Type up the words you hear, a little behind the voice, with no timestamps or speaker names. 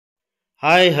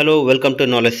Hi, hello, welcome to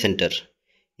Knowledge Center.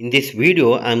 In this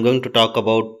video, I am going to talk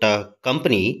about a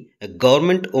company, a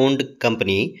government owned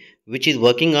company, which is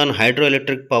working on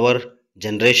hydroelectric power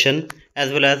generation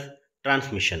as well as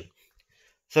transmission.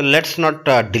 So let's not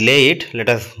delay it. Let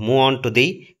us move on to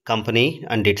the company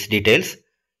and its details.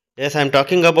 Yes, I am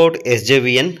talking about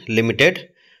SJVN Limited.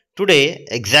 Today,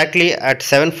 exactly at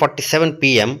 7:47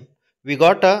 p.m., we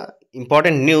got a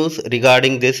important news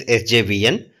regarding this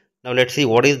SJVN. Now let's see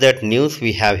what is that news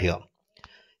we have here.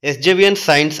 SJVN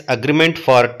signs agreement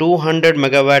for 200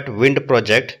 megawatt wind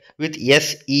project with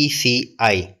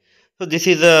SECI. So this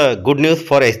is a good news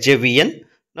for SJVN.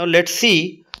 Now let's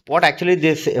see what actually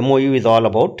this MOU is all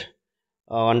about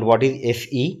and what is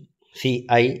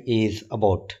SECI is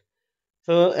about.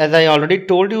 So as I already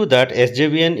told you that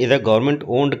SJVN is a government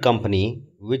owned company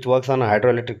which works on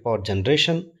hydroelectric power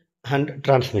generation and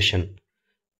transmission.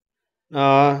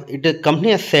 The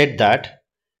company has said that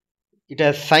it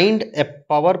has signed a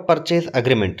power purchase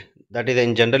agreement, that is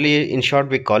in generally in short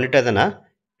we call it as a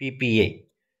PPA,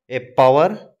 a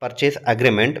power purchase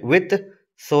agreement with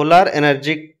Solar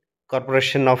Energy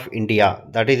Corporation of India,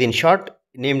 that is in short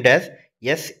named as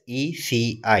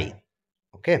SECI.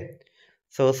 Okay,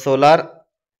 so Solar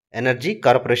Energy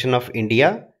Corporation of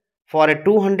India for a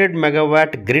 200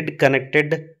 megawatt grid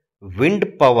connected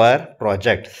wind power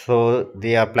project. So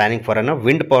they are planning for a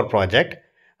wind power project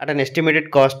at an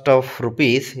estimated cost of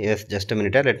rupees. Yes, just a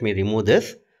minute, let me remove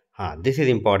this. This is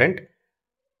important.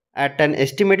 At an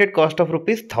estimated cost of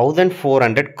rupees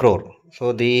 1400 crore.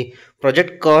 So the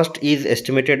project cost is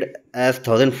estimated as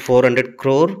 1400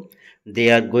 crore.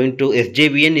 They are going to,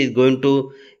 SJVN is going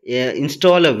to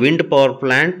install a wind power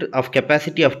plant of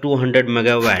capacity of 200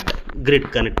 megawatt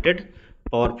grid connected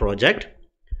power project,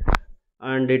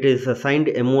 and it is a signed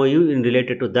MOU in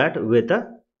related to that with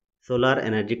the Solar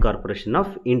Energy Corporation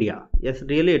of India. Yes,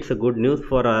 really, it's a good news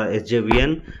for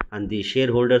SJVN and the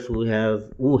shareholders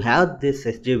who have this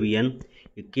SJVN.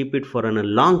 You keep it for a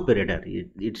long period.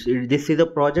 This is a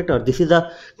project, or this is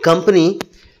a company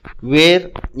where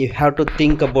you have to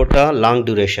think about a long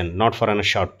duration, not for a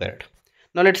short period.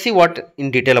 Now let's see what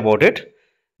in detail about it.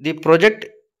 The project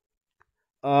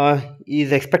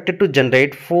is expected to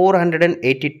generate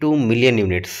 482 million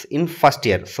units in first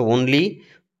year. So only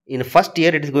in first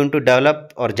year it is going to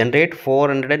develop or generate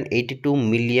 482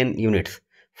 million units.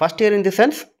 First year in the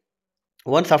sense,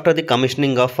 once after the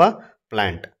commissioning of a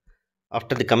plant.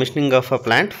 After the commissioning of a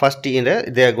plant, first year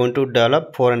they are going to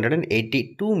develop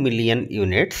 482 million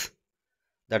units.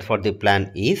 That's what the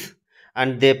plan is,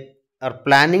 and they are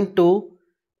planning to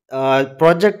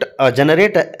project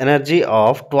generate energy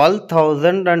of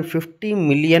 12,050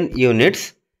 million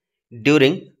units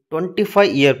during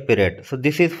 25-year period. So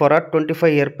this is for a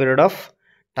 25-year period of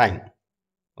time.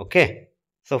 Okay,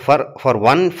 so for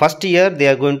one first year they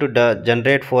are going to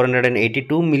generate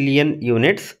 482 million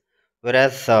units,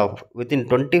 whereas within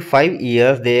 25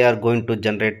 years they are going to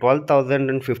generate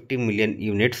 12,050 million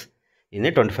units in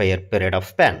a 25-year period of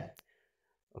span.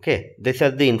 Okay, this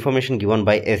is the information given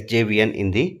by SJVN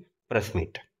in the press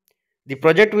meet. The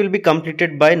project will be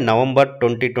completed by November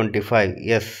 2025.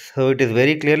 Yes, so it is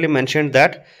very clearly mentioned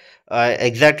that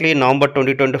exactly November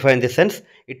 2025, in the sense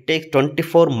it takes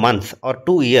 24 months or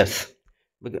 2 years.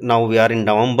 Now we are in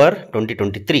November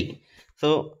 2023.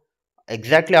 So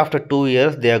exactly after 2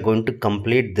 years they are going to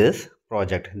complete this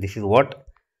project. This is what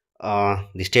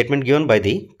the statement given by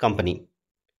the company.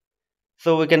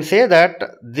 So we can say that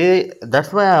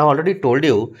that's why I already told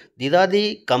you, these are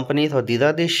the companies or these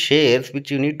are the shares which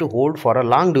you need to hold for a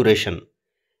long duration.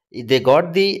 They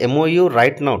got the MOU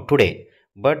right now today,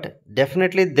 but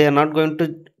definitely they are not going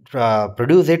to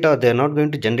produce it, or they are not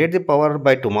going to generate the power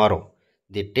by tomorrow.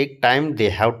 They take time, they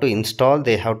have to install,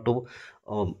 they have to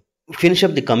finish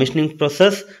up the commissioning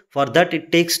process. For that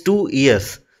it takes 2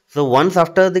 years. So once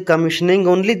after the commissioning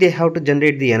only they have to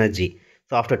generate the energy.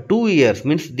 So after 2 years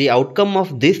means the outcome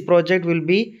of this project will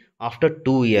be after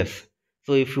 2 years.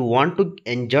 So if you want to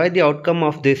enjoy the outcome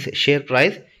of this share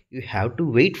price, you have to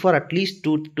wait for at least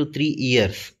 2 to 3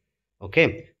 years.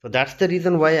 Okay, so that's the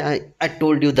reason why I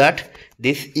told you that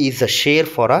this is a share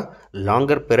for a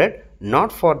longer period,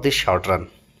 not for the short run.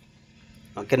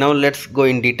 Okay, now let's go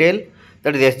in detail.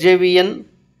 That is SJVN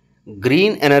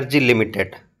Green Energy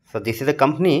Limited. So this is a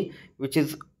company which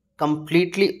is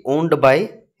completely owned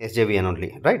by SJVN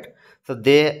only, right? So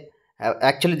they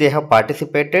have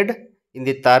participated in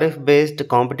the tariff based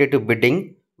competitive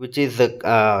bidding, which is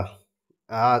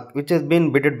which has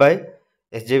been bidded by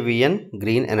SJVN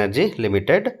Green Energy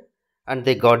Limited, and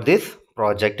they got this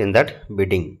project in that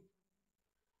bidding.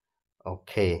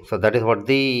 Okay, so that is what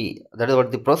the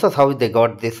process how they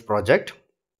got this project.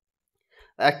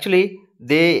 Actually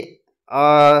they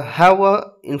have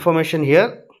a information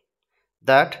here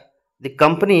that the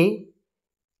company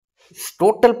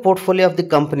total portfolio of the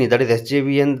company, that is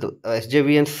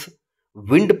SJVN's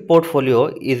wind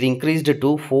portfolio is increased to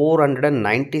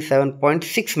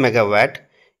 497.6 megawatt,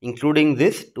 including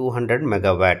this 200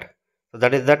 megawatt. So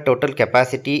that is the total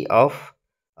capacity of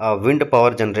wind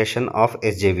power generation of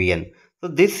SJVN. So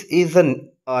this is a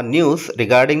news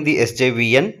regarding the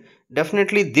SJVN.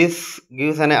 Definitely this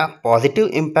gives a positive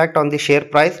impact on the share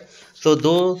price. So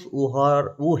those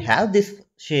who have this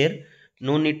share,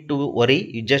 no need to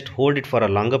worry, you just hold it for a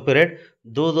longer period.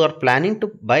 Those who are planning to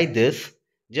buy this,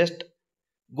 just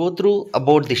go through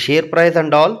about the share price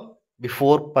and all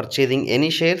before purchasing any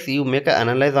shares. You make an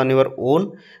analyze on your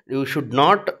own. You should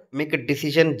not make a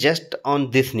decision just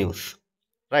on this news,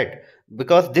 right?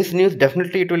 Because this news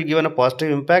definitely it will give a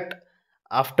positive impact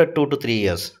after 2 to 3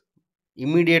 years.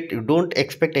 Immediate, you don't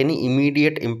expect any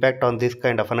immediate impact on this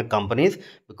kind of companies,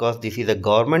 because this is a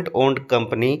government owned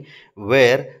company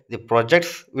where the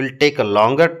projects will take a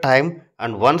longer time,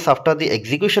 and once after the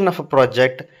execution of a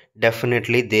project,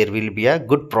 definitely there will be a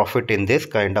good profit in this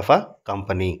kind of a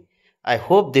company. I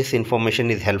hope this information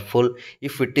is helpful.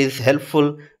 If it is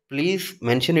helpful, please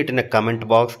mention it in a comment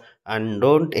box and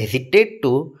don't hesitate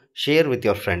to share with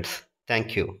your friends.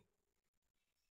 Thank you.